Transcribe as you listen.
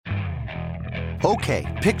Okay,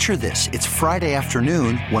 picture this. It's Friday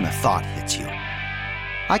afternoon when a thought hits you.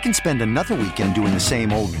 I can spend another weekend doing the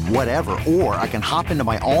same old whatever, or I can hop into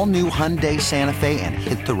my all-new Hyundai Santa Fe and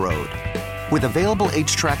hit the road. With available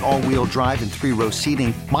H-Track all-wheel drive and 3-row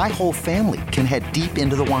seating, my whole family can head deep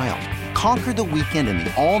into the wild. Conquer the weekend in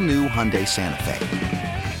the all-new Hyundai Santa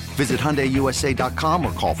Fe. Visit HyundaiUSA.com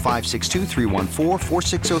or call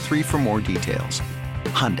 562-314-4603 for more details.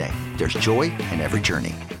 Hyundai, there's joy in every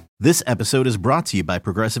journey. This episode is brought to you by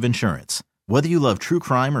Progressive Insurance. Whether you love true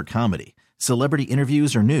crime or comedy, celebrity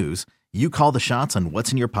interviews or news, you call the shots on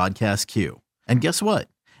what's in your podcast queue. And guess what?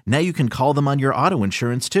 Now you can call them on your auto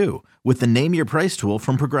insurance too with the Name Your Price tool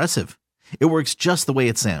from Progressive. It works just the way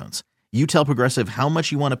it sounds. You tell Progressive how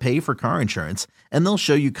much you want to pay for car insurance, and they'll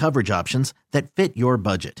show you coverage options that fit your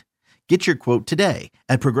budget. Get your quote today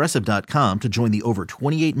at Progressive.com to join the over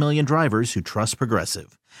 28 million drivers who trust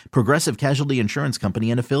Progressive. Progressive Casualty Insurance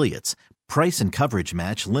Company and Affiliates. Price and coverage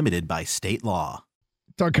match limited by state law.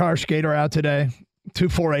 It's our car skater out today.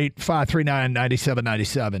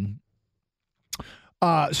 248-539-9797.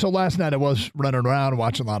 So last night I was running around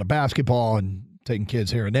watching a lot of basketball and taking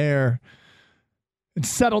kids here and there. And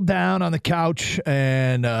settled down on the couch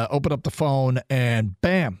and opened up the phone and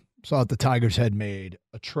bam, saw that the Tigers had made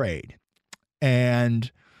a trade.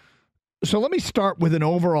 And so let me start with an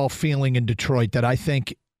overall feeling in Detroit that I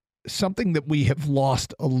think something that we have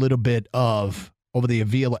lost a little bit of over the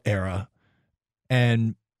Avila era,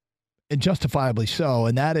 and justifiably so,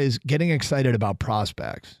 and that is getting excited about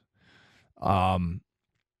prospects. When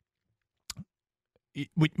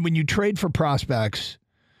you trade for prospects,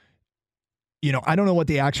 you know, I don't know what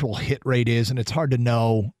the actual hit rate is, and it's hard to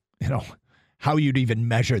know, you know, how you'd even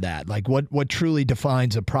measure that. Like what truly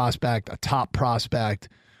defines a prospect, a top prospect?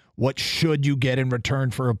 What should you get in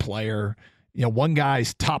return for a player? You know, one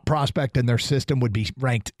guy's top prospect in their system would be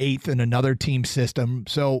ranked 8th in another team's system.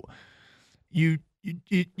 So you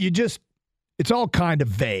just, it's all kind of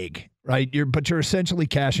vague, right? But you're essentially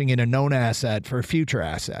cashing in a known asset for a future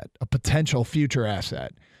asset, a potential future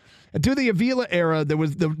asset. And through the Avila era, there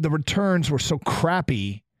was the returns were so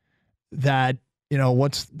crappy that, you know,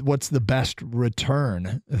 what's the best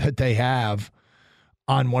return that they have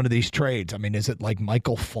on one of these trades? I mean, is it like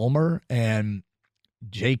Michael Fulmer and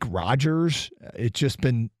Jake Rogers? It's just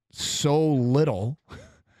been so little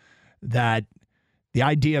that the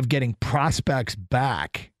idea of getting prospects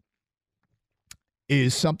back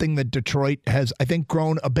is something that Detroit has, I think,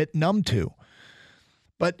 grown a bit numb to.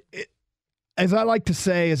 But as I like to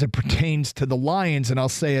say, as it pertains to the Lions, and I'll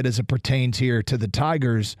say it as it pertains here to the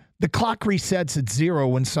Tigers, the clock resets at 0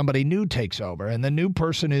 when somebody new takes over, and the new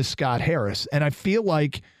person is Scott Harris. And I feel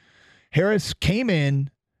like Harris came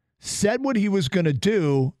in, said what he was going to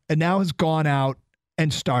do, and now has gone out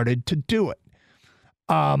and started to do it.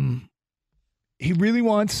 He really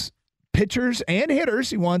wants pitchers and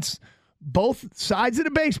hitters. He wants both sides of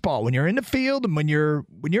the baseball when you're in the field and when you're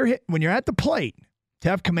at the plate to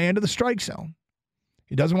have command of the strike zone.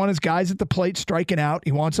 He doesn't want his guys at the plate striking out.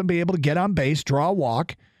 He wants them to be able to get on base, draw a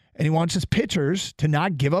walk, and he wants his pitchers to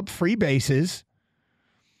not give up free bases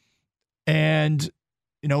and,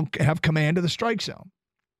 you know, have command of the strike zone.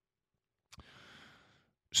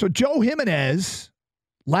 So Joe Jimenez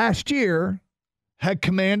last year had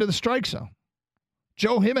command of the strike zone.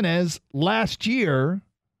 Joe Jimenez last year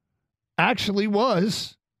actually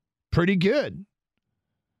was pretty good.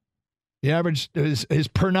 The average, his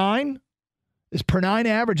per nine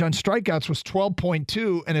average on strikeouts was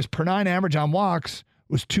 12.2, and his per nine average on walks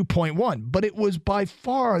was 2.1. But it was by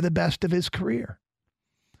far the best of his career.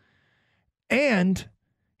 And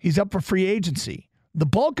he's up for free agency. The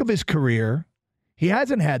bulk of his career, he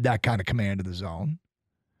hasn't had that kind of command of the zone.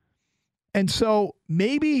 And so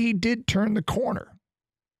maybe he did turn the corner.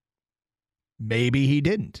 Maybe he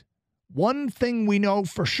didn't. One thing we know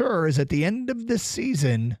for sure is at the end of this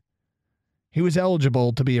season, he was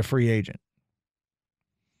eligible to be a free agent.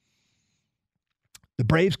 The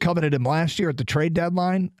Braves coveted him last year at the trade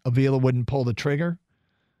deadline. Avila wouldn't pull the trigger.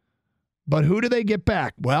 But who do they get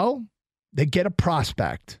back? Well, they get a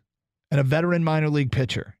prospect and a veteran minor league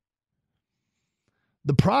pitcher.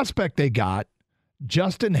 The prospect they got,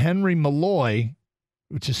 Justin Henry Malloy,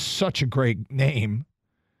 which is such a great name,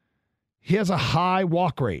 he has a high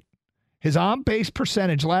walk rate. His on-base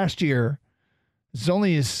percentage last year, this is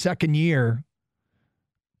only his second year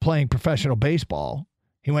playing professional baseball.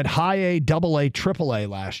 He went high A, double A, triple A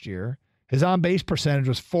last year. His on-base percentage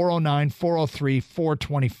was 409, 403,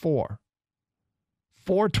 424.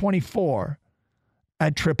 424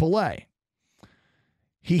 at triple A.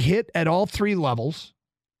 He hit at all three levels.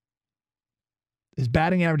 His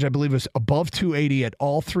batting average, I believe, was above 280 at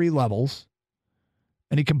all three levels.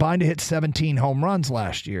 And he combined to hit 17 home runs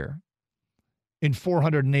last year in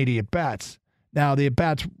 480 at-bats. Now, the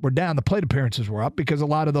at-bats were down. The plate appearances were up because a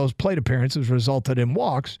lot of those plate appearances resulted in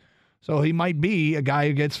walks. So he might be a guy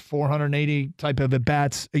who gets 480 type of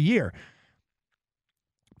at-bats a year.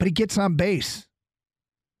 But he gets on base.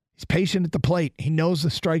 He's patient at the plate. He knows the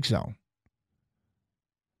strike zone.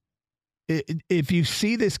 If you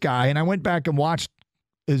see this guy, and I went back and watched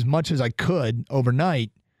as much as I could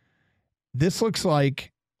overnight, this looks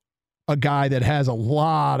like a guy that has a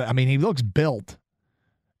lot of, he looks built.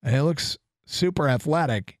 And he looks super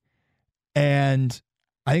athletic. And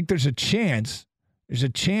I think there's a chance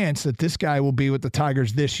that this guy will be with the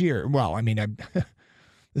Tigers this year. Well,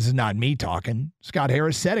 this is not me talking. Scott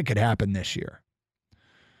Harris said it could happen this year.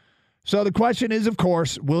 So the question is, of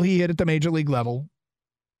course, will he hit at the major league level?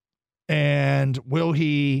 And where will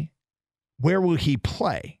he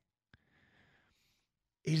play?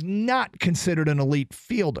 He's not considered an elite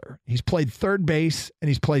fielder. He's played third base and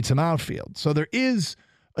he's played some outfield. So there is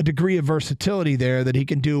a degree of versatility there that he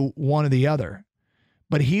can do one or the other.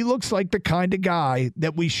 But he looks like the kind of guy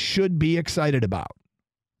that we should be excited about.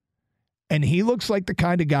 And he looks like the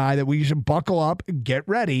kind of guy that we should buckle up and get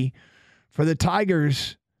ready for the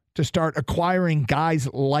Tigers to start acquiring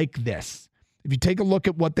guys like this. If you take a look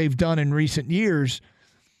at what they've done in recent years,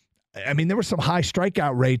 there were some high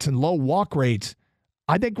strikeout rates and low walk rates.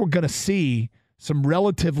 I think we're going to see some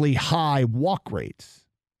relatively high walk rates.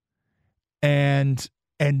 And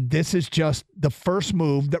this is just the first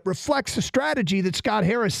move that reflects the strategy that Scott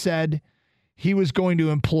Harris said he was going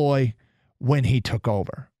to employ when he took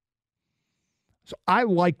over. So I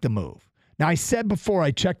like the move. Now, I said before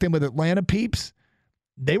I checked in with Atlanta peeps,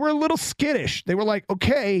 they were a little skittish. They were like,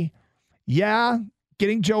 okay, yeah,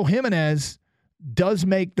 getting Joe Jimenez does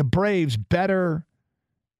make the Braves better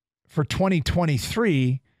for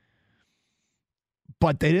 2023,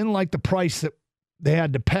 but they didn't like the price that they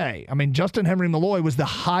had to pay. Justin Henry Malloy was the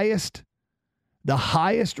highest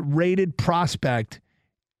rated prospect,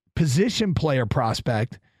 position player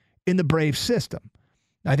prospect in the Braves system.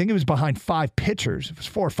 I think he was behind 5 pitchers. It was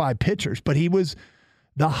 4 or 5 pitchers, but he was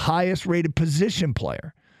the highest rated position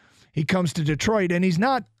player. He comes to Detroit, and he's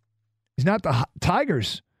not the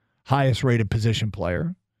Tigers' highest rated position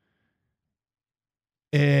player.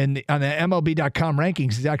 And on the MLB.com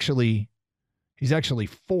rankings, he's actually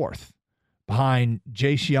 4th behind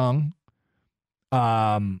Jace Young,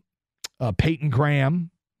 Peyton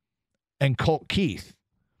Graham, and Colt Keith.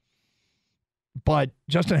 But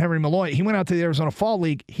Justin Henry Malloy, he went out to the Arizona Fall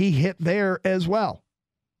League. He hit there as well.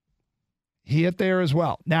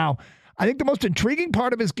 Now, I think the most intriguing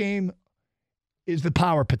part of his game is the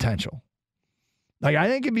power potential. Like, I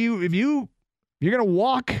think if you're going to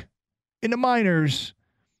walk in the minors,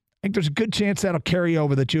 I think there's a good chance that'll carry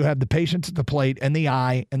over, that you have the patience at the plate and the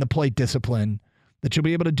eye and the plate discipline, that you'll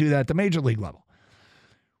be able to do that at the major league level.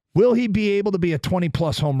 Will he be able to be a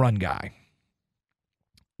 20-plus home run guy?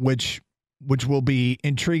 Which will be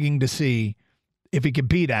intriguing to see if he can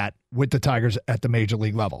be that with the Tigers at the major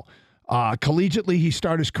league level. Collegiately, he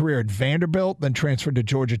started his career at Vanderbilt, then transferred to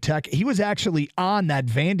Georgia Tech. He was actually on that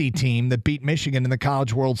Vandy team that beat Michigan in the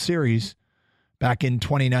College World Series back in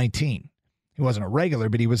 2019. He wasn't a regular,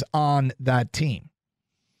 but he was on that team.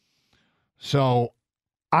 So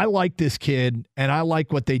I like this kid, and I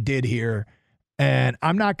like what they did here. And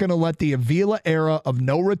I'm not going to let the Avila era of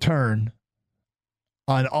no return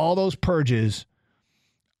on all those purges,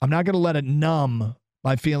 I'm not going to let it numb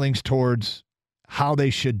my feelings towards how they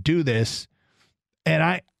should do this.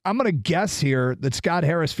 And I'm going to guess here that Scott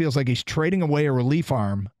Harris feels like he's trading away a relief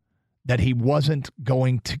arm that he wasn't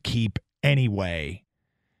going to keep anyway,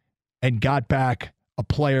 and got back a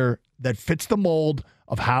player that fits the mold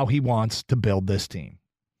of how he wants to build this team.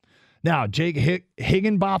 Now, Jake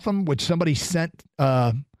Higginbotham, which somebody sent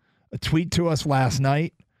a tweet to us last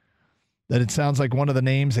night, that it sounds like one of the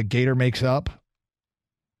names that Gator makes up.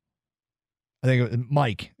 I think it was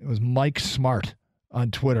Mike. It was Mike Smart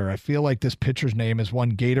on Twitter. I feel like this pitcher's name is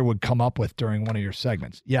one Gator would come up with during one of your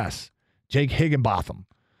segments. Yes, Jake Higginbotham.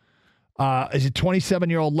 Is a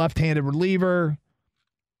 27-year-old left-handed reliever.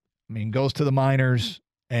 Goes to the minors,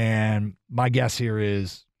 and my guess here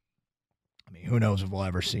is, who knows if we'll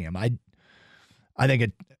ever see him. I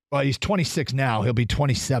think he's 26 now. He'll be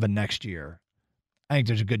 27 next year. I think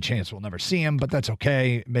there's a good chance we'll never see him, but that's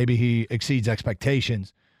okay. Maybe he exceeds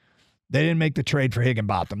expectations. They didn't make the trade for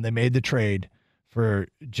Higginbotham. They made the trade for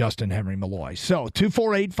Justin Henry Malloy. So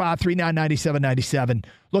 248-539-9797.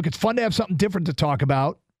 Look, it's fun to have something different to talk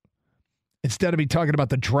about instead of me talking about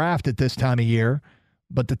the draft at this time of year.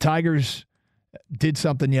 But the Tigers did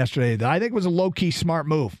something yesterday that I think was a low-key smart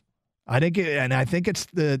move. I think it's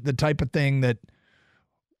the type of thing that,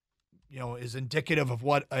 is indicative of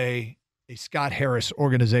what a Scott Harris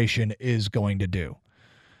organization is going to do.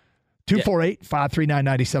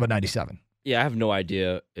 248-539-9797. Yeah, I have no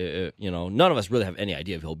idea. None of us really have any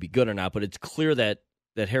idea if he'll be good or not, but it's clear that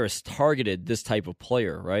Harris targeted this type of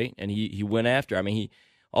player, right? And he went after. I mean,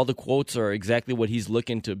 all the quotes are exactly what he's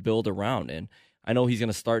looking to build around. And I know he's going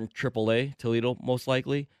to start in AAA, Toledo, most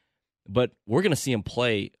likely, but we're going to see him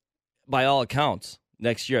play, by all accounts,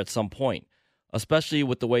 next year at some point, especially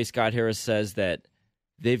with the way Scott Harris says that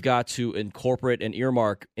they've got to incorporate and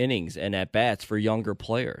earmark innings and at-bats for younger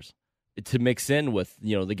players to mix in with,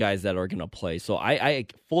 the guys that are going to play. So I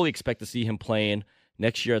fully expect to see him playing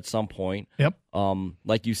next year at some point. Yep.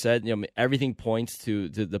 Like you said, everything points to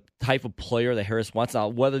the type of player that Harris wants. Now,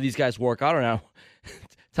 whether these guys work out or not,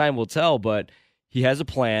 time will tell, but he has a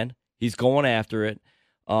plan. He's going after it.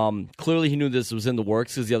 Clearly he knew this was in the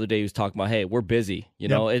works, because the other day he was talking about, hey, we're busy.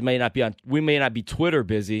 It may not be we may not be Twitter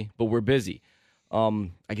busy, but we're busy. I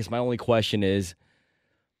guess my only question is,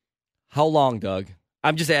 how long, Doug?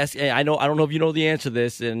 I'm just asking. I don't know if you know the answer to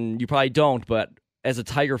this, and you probably don't, but as a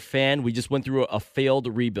Tiger fan, we just went through a failed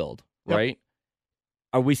rebuild, right? Yep.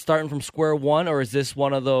 Are we starting from square one, or is this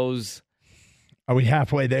one of those? Are we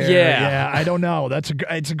halfway there? Yeah. I don't know.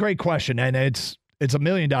 It's a great question, and it's a $1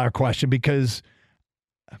 million question, because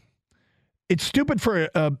it's stupid for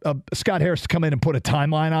Scott Harris to come in and put a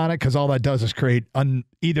timeline on it, because all that does is create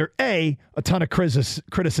either A, a ton of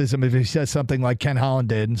criticism if he says something like Ken Holland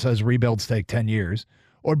did and says rebuilds take 10 years,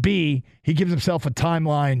 or B, he gives himself a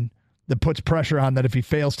timeline that puts pressure on that if he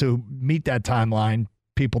fails to meet that timeline,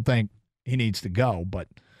 people think he needs to go. But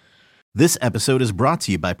this episode is brought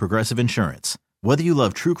to you by Progressive Insurance. Whether you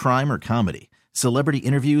love true crime or comedy, celebrity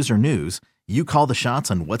interviews or news, you call the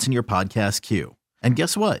shots on what's in your podcast queue. And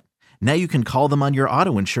guess what? Now you can call them on your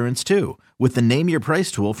auto insurance too, with the Name Your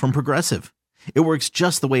Price tool from Progressive. It works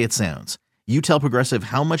just the way it sounds. You tell Progressive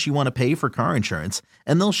how much you want to pay for car insurance,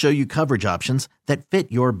 and they'll show you coverage options that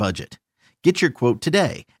fit your budget. Get your quote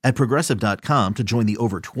today at Progressive.com to join the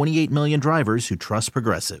over 28 million drivers who trust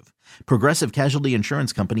Progressive. Progressive Casualty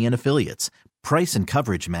Insurance Company and Affiliates. Price and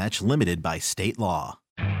coverage match limited by state law.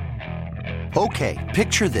 Okay,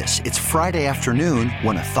 picture this. It's Friday afternoon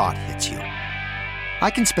when a thought hits you. I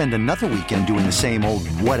can spend another weekend doing the same old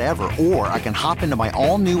whatever, or I can hop into my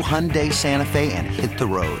all-new Hyundai Santa Fe and hit the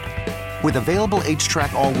road. With available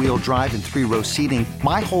H-Track all-wheel drive and 3-row seating,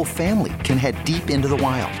 my whole family can head deep into the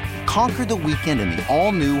wild. Conquer the weekend in the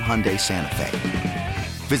all-new Hyundai Santa Fe.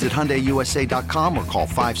 Visit HyundaiUSA.com or call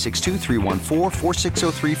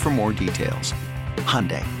 562-314-4603 for more details.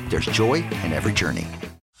 Hyundai, there's joy in every journey.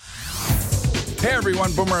 Hey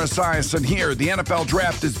everyone, Boomer Esiason here. The NFL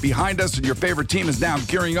Draft is behind us and your favorite team is now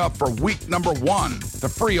gearing up for week number 1. The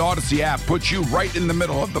free Odyssey app puts you right in the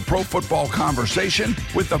middle of the pro football conversation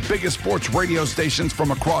with the biggest sports radio stations from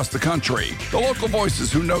across the country. The local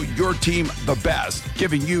voices who know your team the best,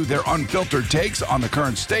 giving you their unfiltered takes on the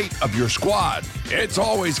current state of your squad. It's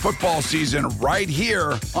always football season right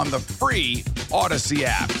here on the free Odyssey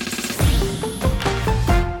app.